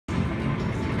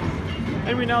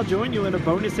And we now join you in a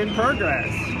bonus in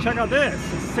progress. Check out this,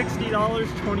 $60,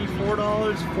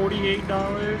 $24,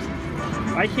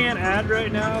 $48. I can't add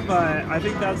right now, but I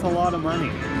think that's a lot of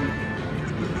money.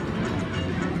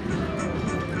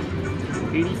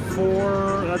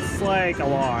 84, that's like a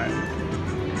lot.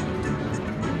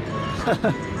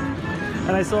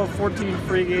 And I still have 14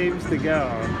 free games to go.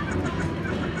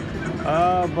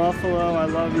 Oh, Buffalo, I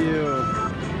love you.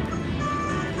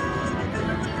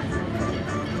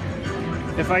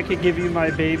 If I could give you my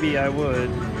baby, I would.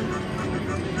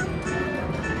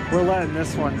 We're letting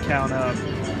this one count up.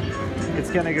 It's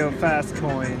gonna go fast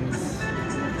coins.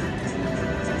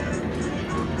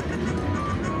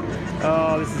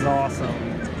 Oh, this is awesome.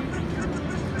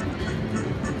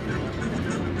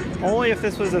 Only if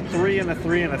this was a 3 and a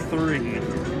 3 and a 3.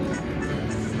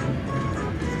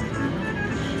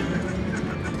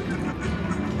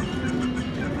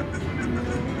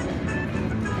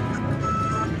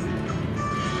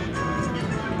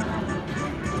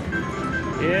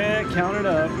 Yeah, count it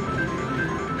up.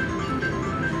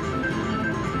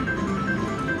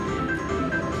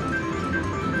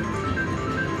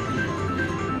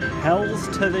 Hells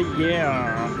to the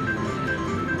yeah.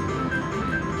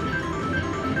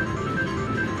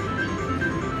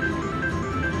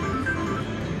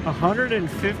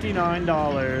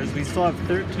 $159. We still have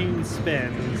 13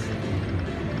 spins.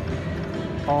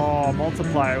 Oh,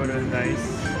 multiplier would have been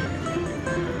nice.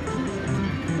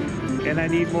 And I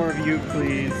need more of you,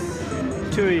 please.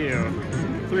 2 of you.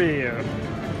 3 of you.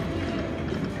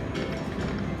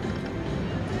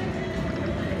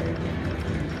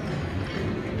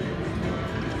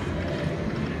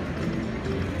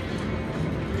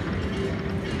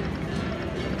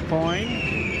 Coin.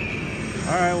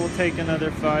 Alright, we'll take another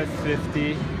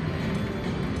 550.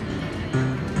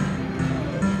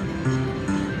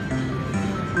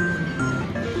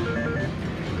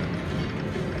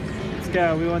 Let's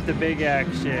go, we want the big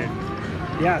action.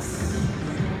 Yes!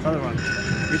 Other one.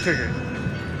 Retrigger.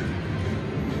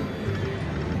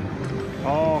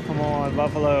 Oh, come on,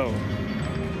 Buffalo.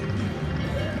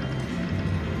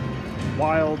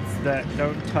 Wilds that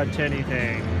don't touch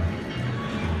anything.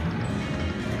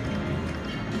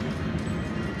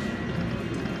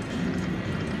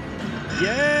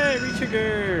 Yay,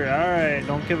 retrigger! Alright,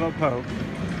 don't give up hope.